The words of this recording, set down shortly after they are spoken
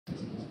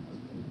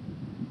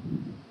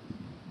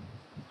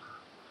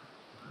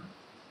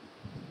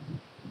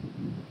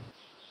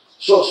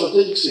So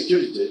strategic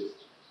security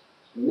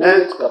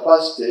meant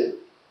capacity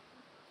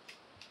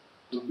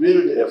to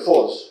build a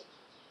force,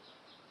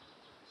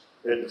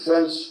 a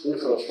defense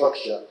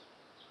infrastructure,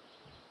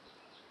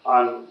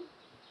 and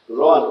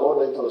law and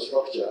order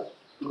infrastructure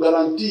to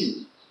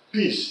guarantee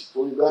peace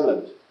for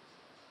Ugandans,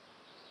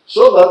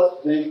 so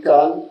that they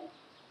can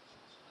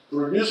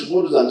produce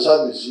goods and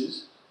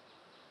services.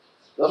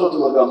 That's what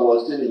Magambo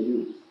was telling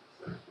you.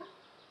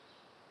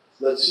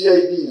 That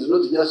CID is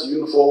not just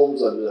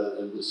uniforms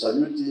and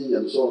saluting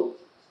and so on.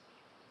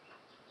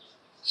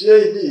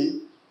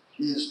 CID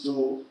is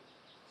to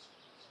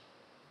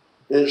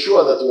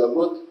ensure that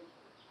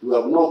we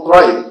have no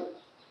crime,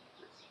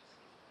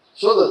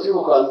 so that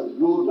people can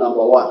do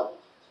number one,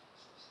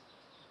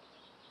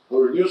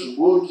 produce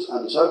goods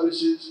and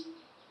services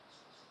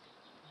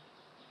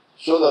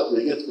so that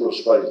they get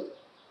prosperity.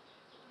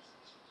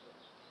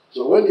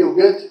 So when you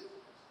get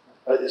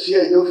a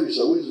CID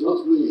officer who is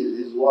not doing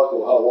his work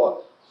or her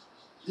work,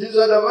 he's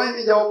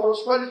undermining our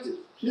prosperity.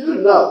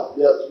 Even now,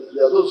 there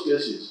are those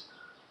cases.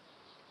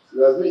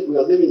 We are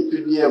giving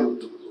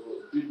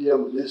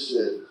PDM this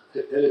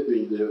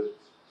helping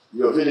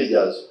your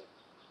villagers,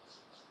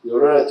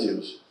 your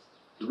relatives,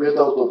 to get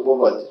out of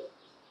poverty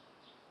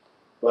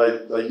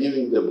by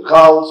giving them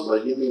cows, by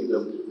giving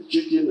them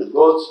chicken and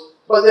goats,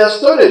 but they are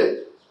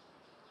stolen.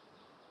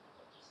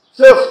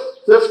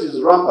 Theft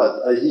is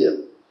rampant, I hear.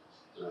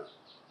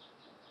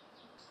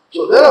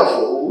 So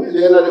therefore, we the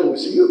NRM, we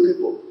see you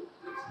people,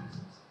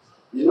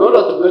 in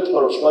order to get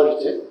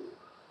prosperity,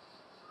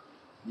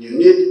 you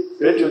need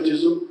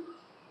patriotism,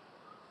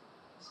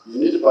 you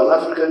need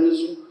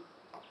Pan-Africanism,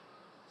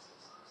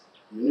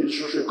 you need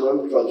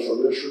socio-economic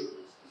transformation,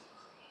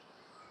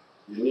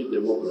 you need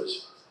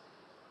democracy.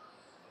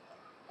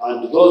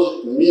 And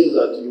those mean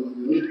that you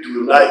need to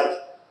unite.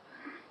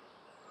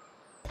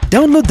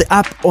 Download the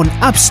app on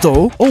App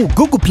Store or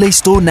Google Play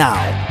Store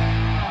now.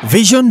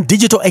 Vision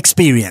Digital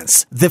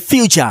Experience, the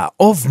future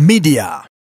of media.